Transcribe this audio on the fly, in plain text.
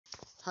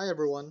Hi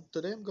everyone,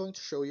 today I'm going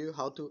to show you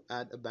how to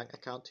add a bank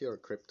account to your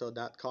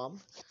crypto.com.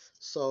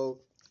 So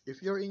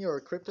if you're in your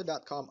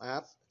crypto.com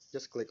app,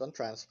 just click on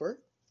transfer,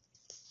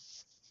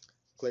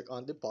 click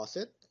on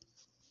deposit,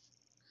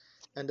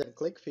 and then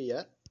click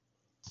fiat.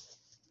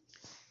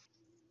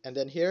 And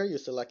then here you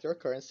select your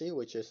currency,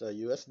 which is a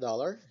US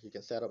dollar. You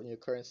can set up a new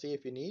currency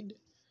if you need.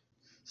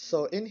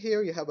 So in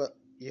here you have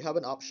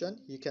an option.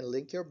 You can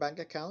link your bank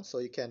account so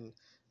you can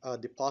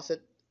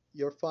deposit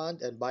your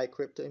fund and buy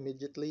crypto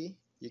immediately.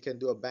 You can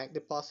do a bank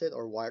deposit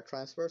or wire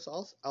transfer.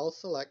 So I'll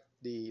select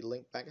the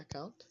link bank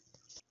account.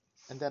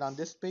 And then on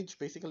this page,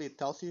 basically it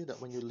tells you that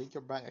when you link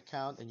your bank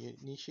account and you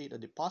initiate a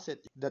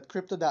deposit, that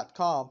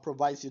crypto.com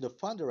provides you the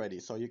fund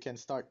already. So you can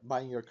start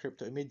buying your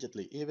crypto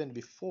immediately, even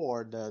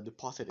before the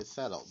deposit is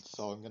settled.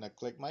 So I'm going to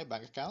click my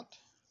bank account.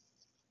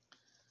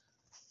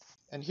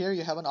 And here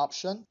you have an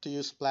option to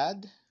use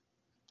Plaid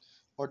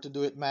or to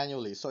do it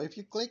manually. So if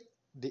you click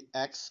the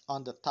X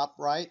on the top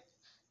right,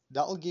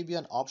 that will give you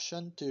an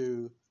option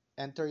to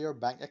enter your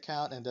bank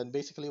account. And then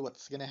basically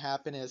what's going to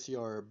happen is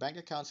your bank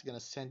account is going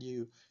to send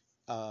you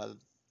uh,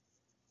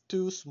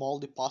 two small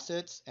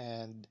deposits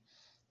and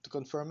to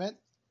confirm it,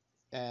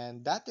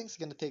 and that thing's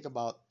gonna take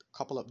about a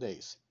couple of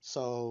days.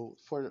 So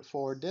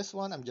for this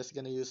one, I'm just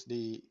gonna use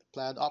the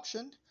plaid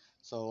option.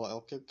 So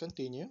I'll click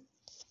continue,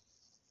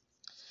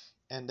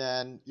 and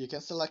then you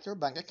can select your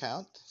bank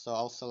account. So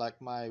I'll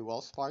select my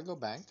Wells Fargo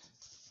bank,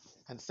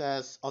 and it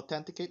says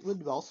authenticate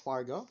with Wells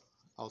Fargo.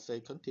 I'll say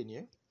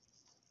continue.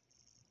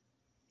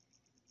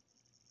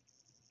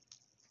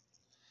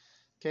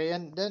 Okay,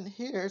 and then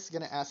here it's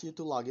gonna ask you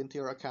to log into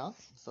your account.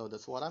 So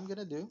that's what I'm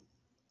gonna do.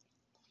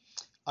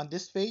 On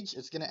this page,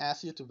 it's going to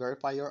ask you to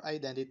verify your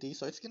identity.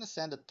 So it's going to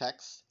send a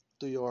text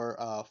to your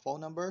phone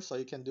number. So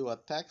you can do a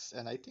text,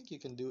 and I think you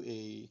can do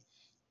a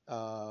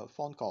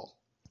phone call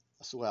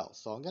as well.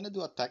 So I'm going to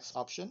do a text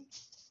option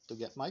to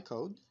get my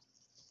code.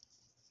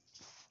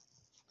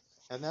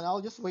 And then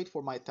I'll just wait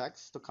for my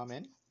text to come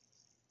in.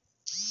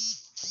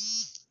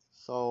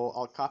 So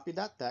I'll copy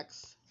that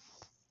text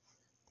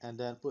and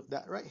then put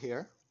that right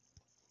here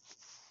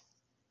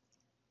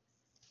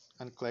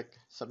and click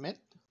submit.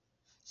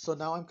 So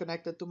now I'm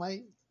connected to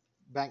my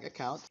bank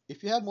account.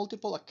 If you have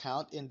multiple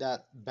accounts in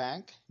that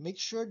bank, make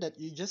sure that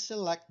you just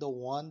select the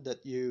one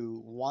that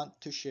you want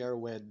to share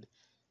with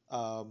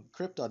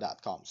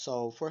crypto.com.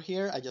 So for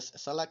here, I just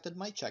selected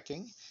my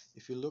checking.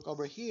 If you look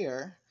over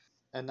here,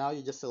 and now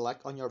you just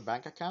select on your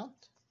bank account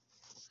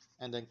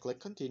and then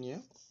click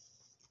continue.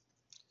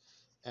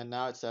 And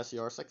now it says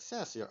your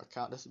success. Your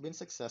account has been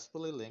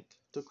successfully linked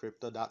to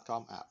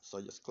crypto.com app.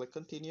 So just click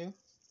continue.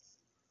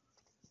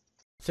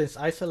 Since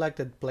I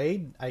selected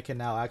Played, I can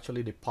now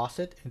actually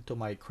deposit into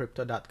my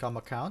crypto.com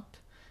account.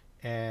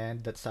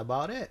 And that's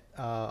about it.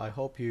 I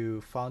hope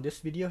you found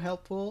this video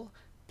helpful.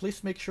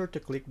 Please make sure to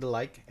click the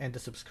like and the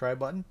subscribe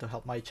button to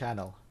help my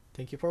channel.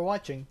 Thank you for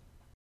watching.